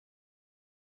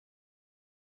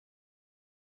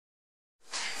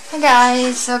Hey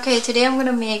guys, okay, today I'm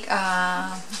gonna make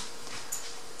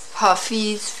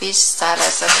Puffy's fish salad.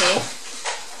 Okay,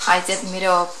 I did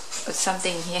middle of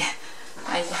something here.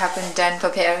 I haven't done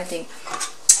prepare everything.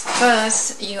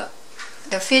 First,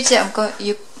 the fish that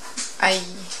I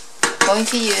going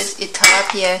to use is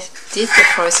tilapia. This is the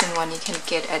frozen one you can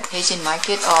get at Asian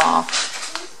market or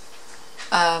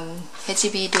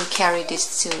HEB do carry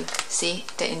this too. See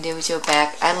the individual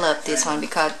bag. I love this one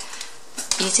because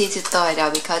easy to throw it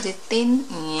out because it's thin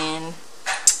and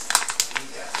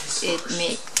it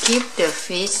may keep the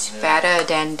fish better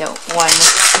than the one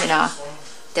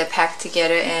they pack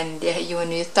together, and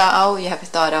when you thaw out you have to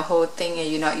thaw the whole thing and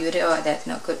you not use it. Oh, that's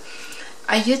not good.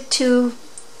 I used 2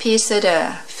 pieces of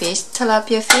the fish,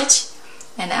 tilapia fish,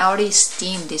 and I already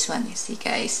steamed this one, you see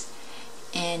guys.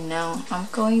 And now I'm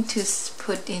going to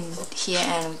put in here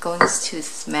and I'm going to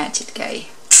smash it, guys.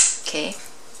 Okay.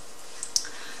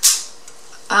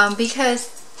 Because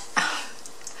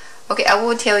okay, I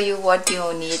will tell you what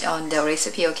you need on the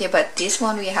recipe, okay, but this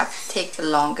one we have to take a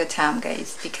longer time,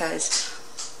 guys, because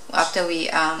after we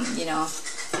smash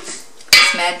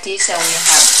this and we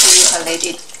have to let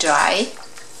it dry.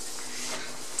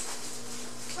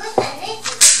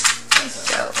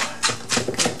 So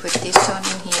I'm gonna put this one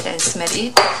in here and smash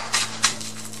it.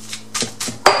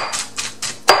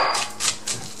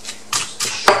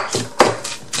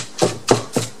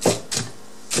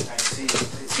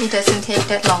 It doesn't take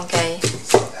that long, guys.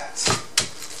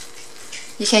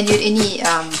 You can use any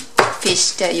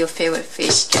fish that your favorite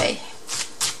fish, guys.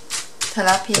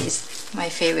 Tilapia is my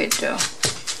favorite though,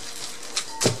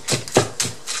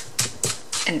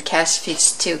 and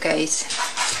catfish too, guys.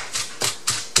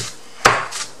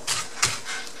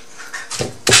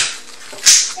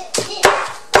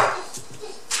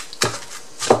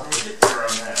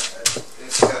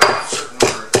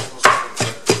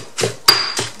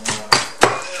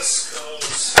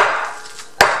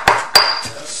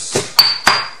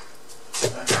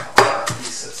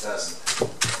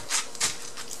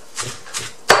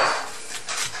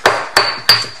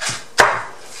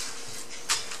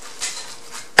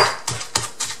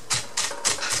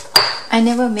 I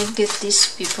never make this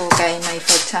dish before, guys. My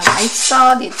first time. I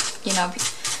saw it,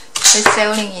 they're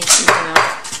selling it,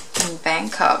 in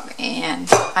Bangkok, and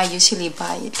I usually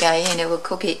buy it, guys. I never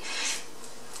cook it.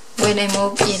 When I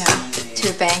moved,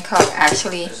 to Bangkok,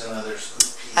 actually,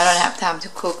 I don't have time to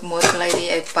cook. Most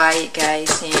likely, I buy it,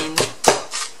 guys, and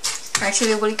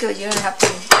actually really good. You don't have to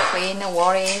clean or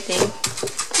worry anything.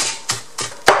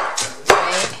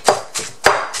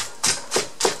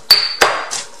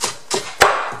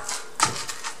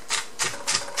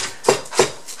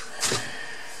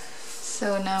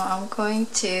 So now I'm going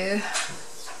to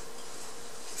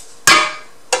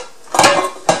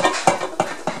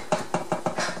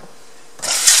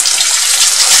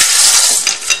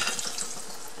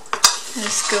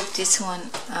scoop this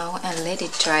one out and let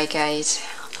it dry, guys.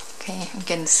 Okay, I'm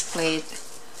gonna split.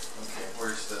 Okay,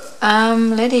 where's the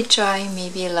let it dry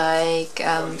maybe like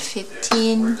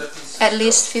 15, at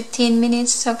least 15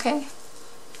 minutes. Okay,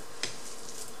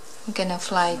 I'm gonna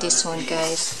fry this one,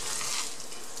 guys.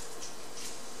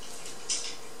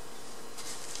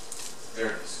 There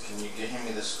it is. Can you hand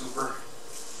me the scooper?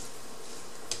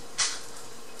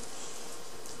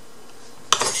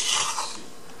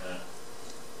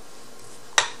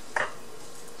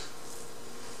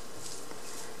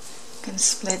 I can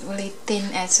split really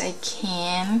thin as I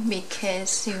can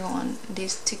because you want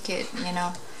this to get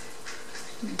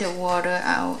the water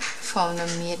out from the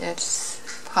meat as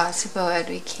possible as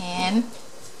we can.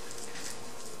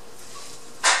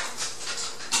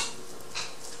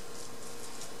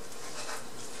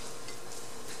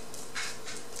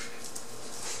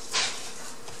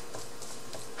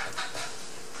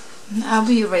 I'll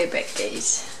be right back,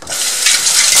 guys.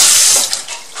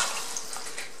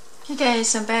 Hey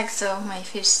guys, I'm back. So my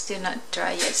fish still not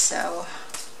dry yet, so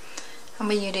I'm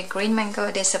gonna use the green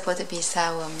mango. They're supposed to be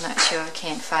sour. I'm not sure. I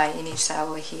can't find any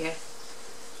sour here,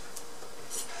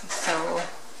 so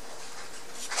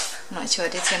I'm not sure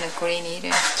this gonna green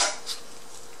either.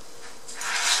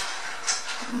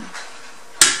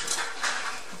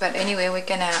 But anyway, we're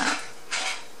gonna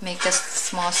make a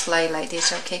small slice like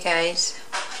this, okay, guys?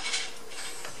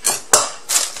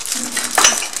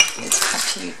 Let's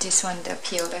actually this one, the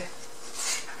peeler.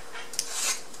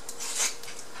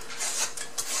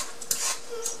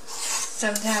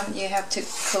 Sometimes you have to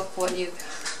cook what you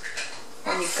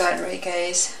got, right,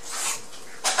 guys?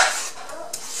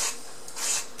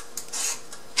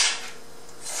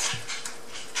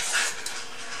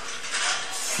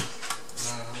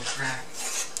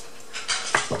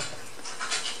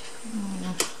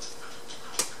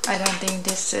 I don't think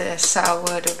this is sour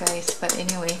though, guys, but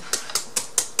anyway.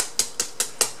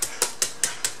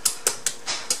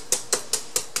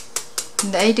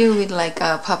 And I do with like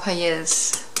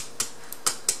papayas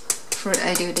fruit.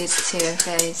 I do this too,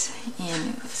 guys,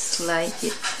 and slide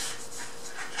it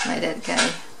like that,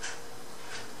 guy.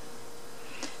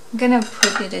 I'm gonna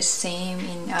put it the same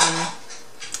in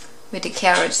with the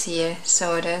carrots here.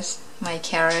 So that's my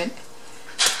carrot,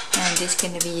 and this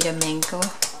gonna be the mango.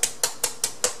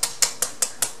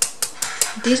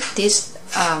 This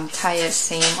tires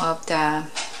same of the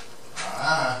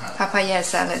papaya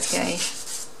salad,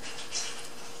 guys.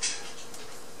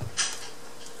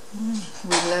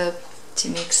 We love to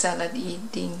make salad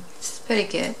eating. It's pretty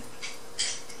good.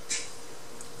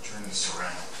 Turn this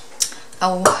around.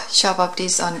 I'll chop up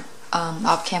this on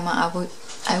off camera.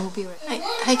 I will be right.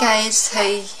 Hi guys.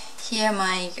 Hey, here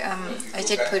my I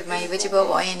just put my vegetable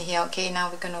oil in here. Okay, now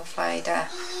we're gonna fry the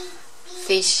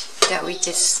fish that we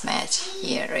just smashed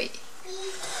here, right?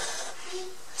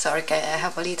 Sorry guys, I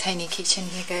have a little tiny kitchen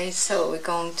here, guys, so we're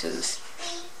going to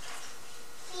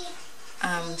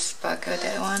sparkle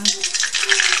that one.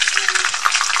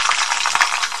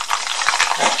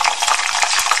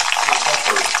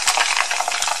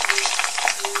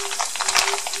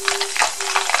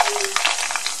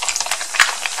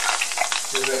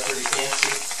 Is that pretty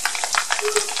fancy?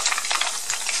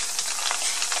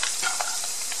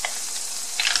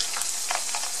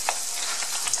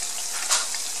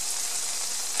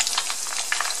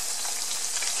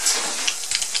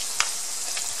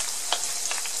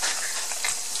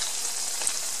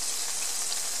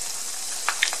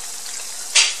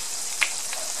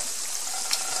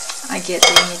 I get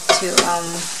the need to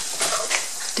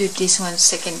do this one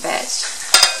second batch.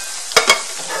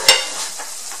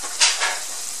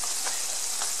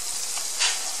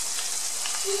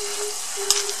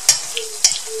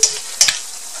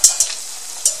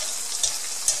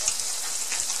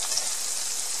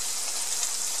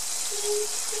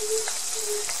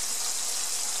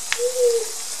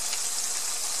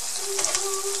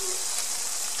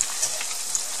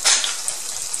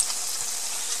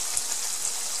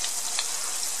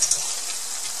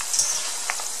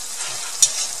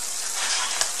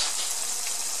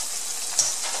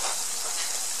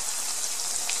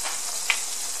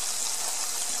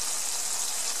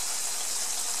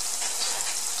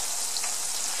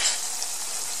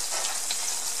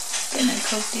 Gonna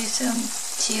cook this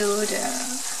till the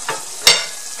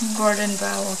golden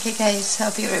brown. Okay guys,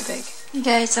 I'll be right back. Hey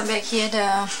guys, I'm back here.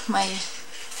 My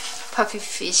puffy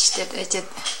fish that I just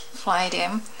fried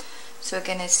them. So we're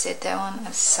gonna set that one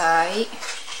aside.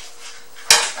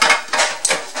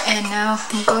 And now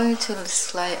I'm going to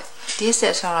slide this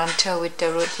as Toronto with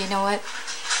the root. You know what?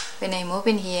 When I move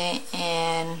in here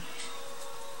and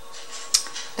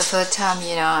the first time,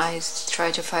 you know, I try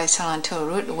to find Toronto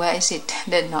root. Where is it?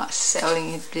 They're not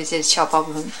selling it. They just chop up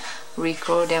and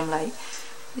regrow them like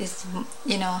this.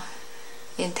 You know,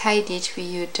 in Thai dish we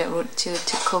use the root to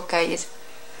cook, guys.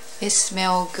 It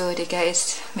smells good,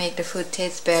 guys. Make the food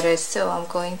taste better. So I'm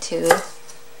going to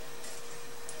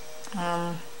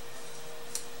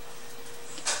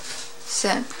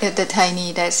set the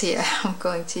tiny. That's it. I'm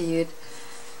going to use.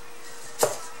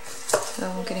 So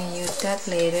I'm gonna use that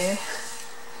later.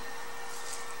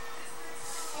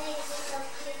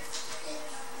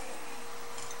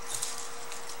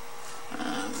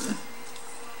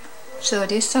 So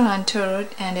this cilantro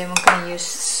root, and then I'm gonna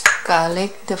use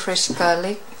garlic, the fresh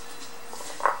garlic.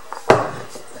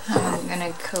 I'm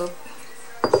gonna cook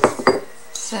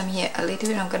some here a little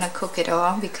bit. I'm gonna cook it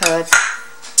all because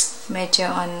major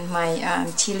on my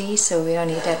chili, so we don't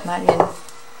need that much. And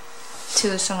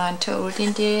 2 cilantro root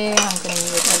in there. I'm gonna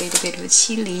use a little bit with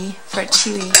chili, fresh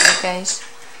chili, you guys.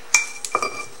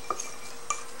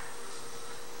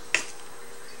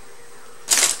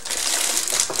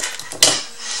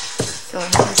 Going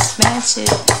to smash it.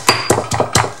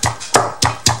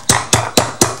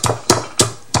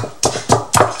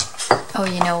 Oh,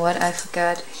 you know what? I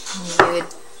forgot. You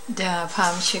use the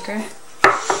palm sugar.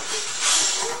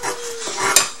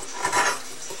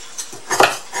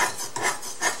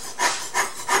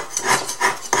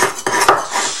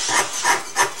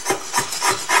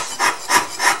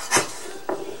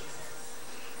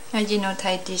 And you know,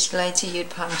 Thai dish like to use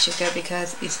palm sugar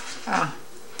because it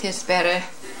tastes better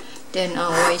than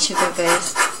white sugar,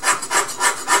 guys.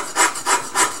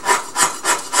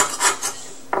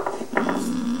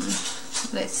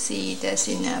 Let's see, that's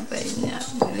enough, but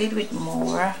enough. A little bit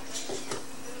more.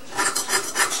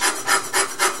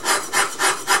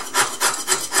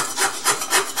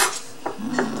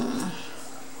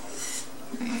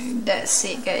 That's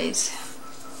it, guys.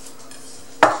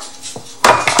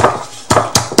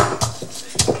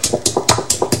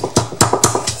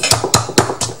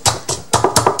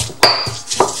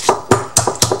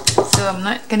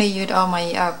 gonna use all my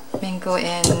mango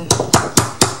and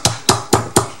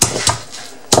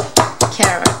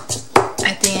carrot.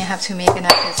 I think I have to make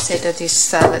another set of these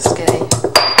salads, guys,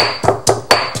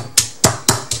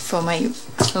 for my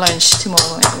lunch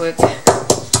tomorrow at work.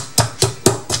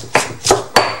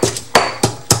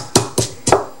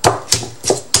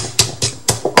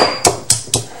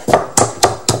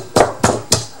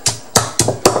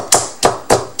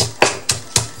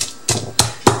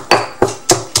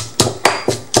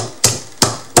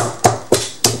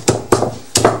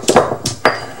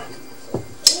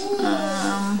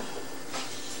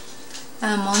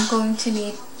 I'm going to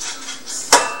need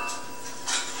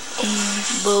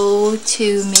a bowl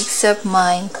to mix up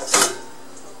my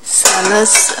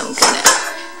salads.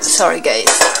 Sorry guys,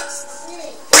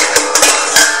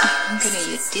 I'm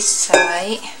gonna use this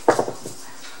side.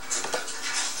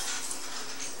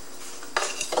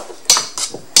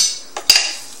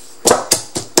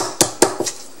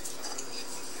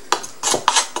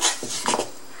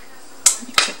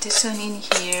 Put this one in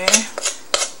here.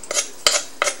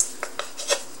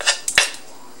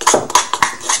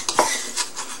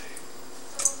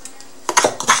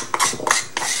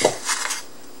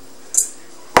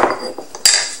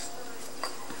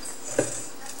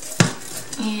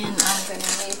 And I'm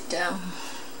gonna need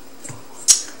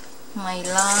my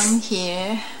lamb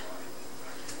here.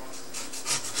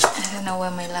 I don't know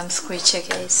where my lamb squisher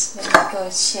is. Let me go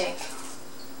check.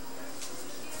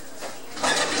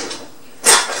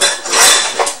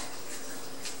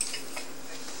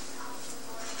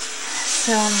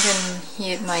 So I'm gonna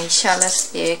use my shallots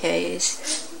there,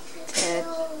 guys.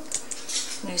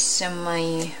 There's some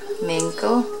my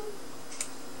mango,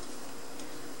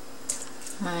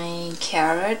 my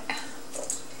carrot,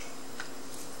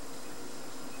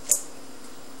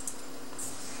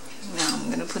 now I'm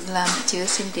gonna put lamb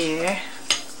juice in there.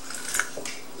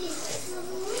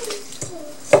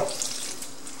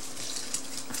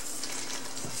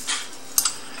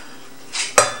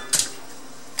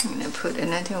 I'm gonna put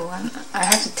another one. I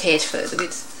have to taste first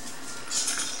with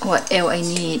what else I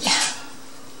need.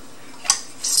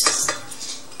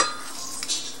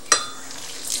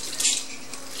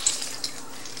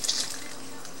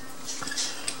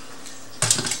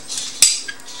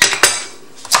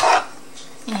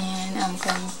 I'm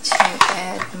going to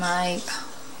add my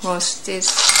roasted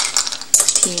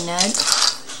peanut.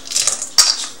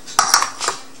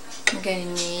 I'm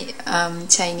going to need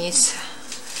Chinese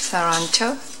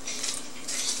cilantro.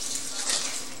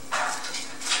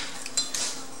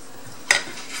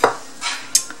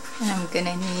 And I'm going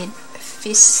to need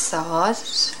fish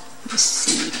sauce. Let's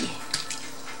see.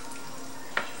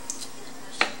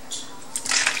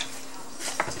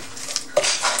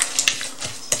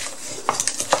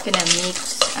 Gonna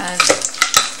mix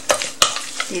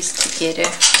this together.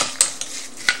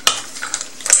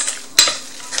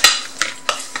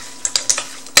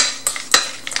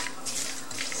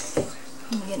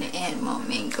 I'm gonna add more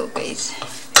mango, guys.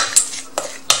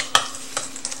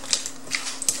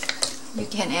 You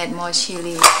can add more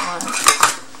chili if you want.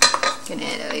 You can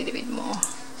add a little bit more.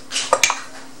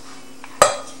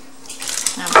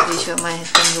 I'm pretty sure my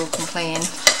husband will complain.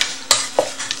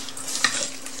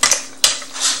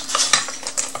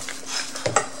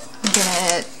 I'm gonna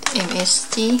add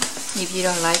MSG. If you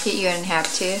don't like it, you don't have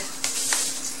to.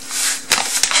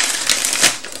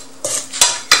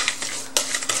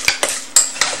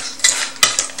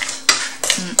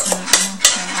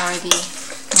 I'm already,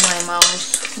 my mouth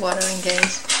is watering,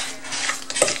 guys.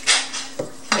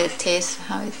 It tastes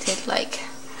how it tastes like.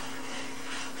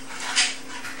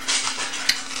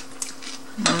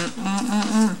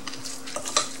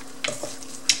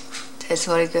 Tastes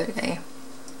very good, guys.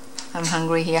 I'm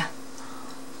hungry here.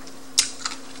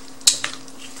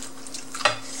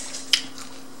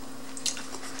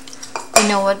 You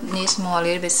know what needs more? A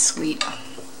little bit sweet.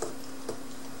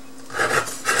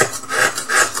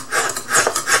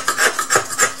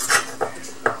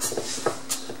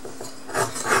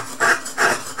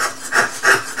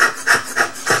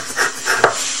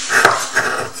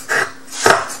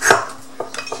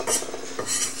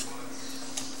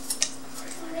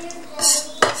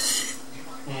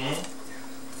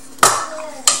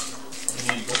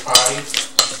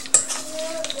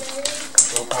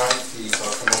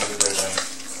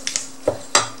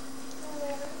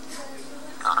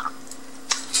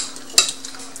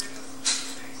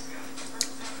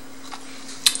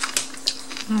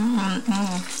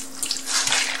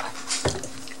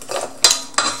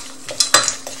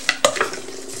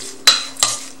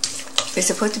 It's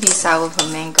supposed to be sour for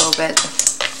mango, but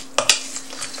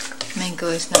mango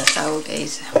is not sour,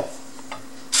 guys.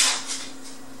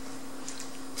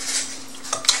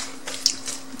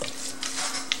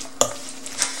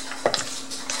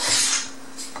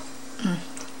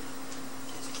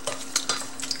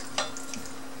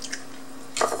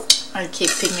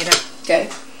 keeping it up. Okay,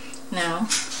 now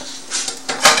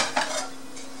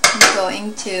I'm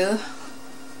going to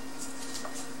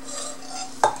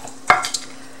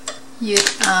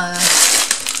use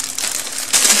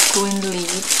green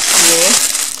leaf here.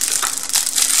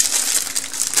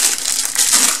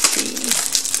 Let's see.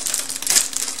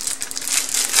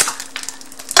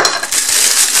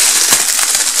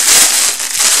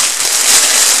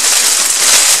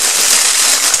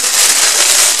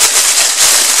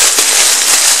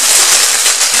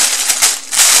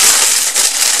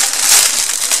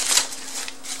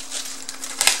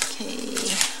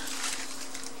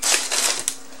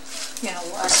 I'm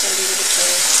gonna wash a little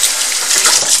bit.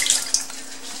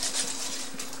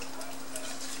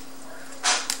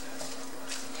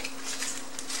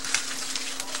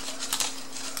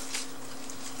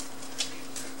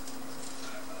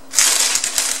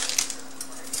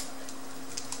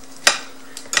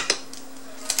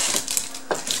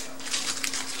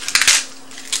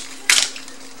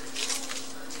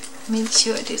 Make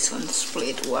sure this one's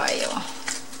split well.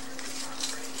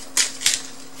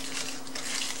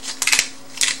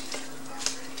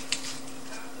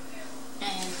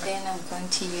 Then I'm going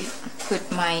to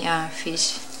put my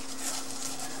fish.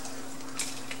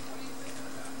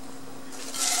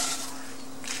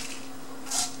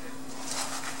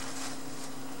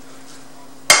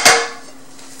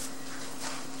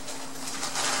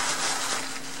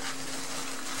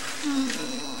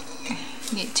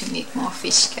 Need to make more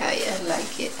fish, guys. I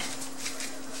like it.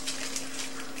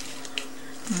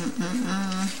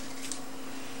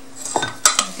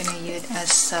 I'm gonna use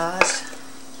as sauce.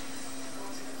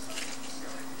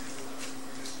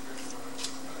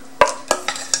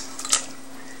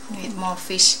 Need more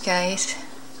fish, guys.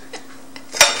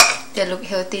 They look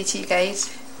healthy too, guys.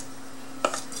 I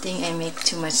think I make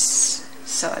too much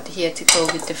salt here to go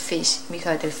with the fish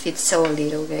because the fish so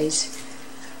little, guys.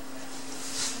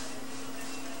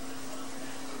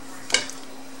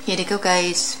 Here you go,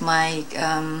 guys. My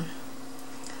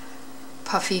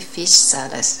puffy fish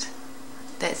salad.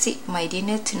 That's it. My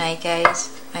dinner tonight, guys.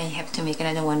 I have to make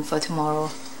another one for tomorrow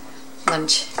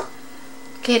lunch.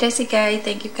 Okay, that's it, guys.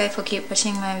 Thank you guys for keep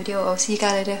watching my video. I'll see you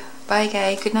guys later. Bye,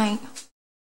 guys. Good night.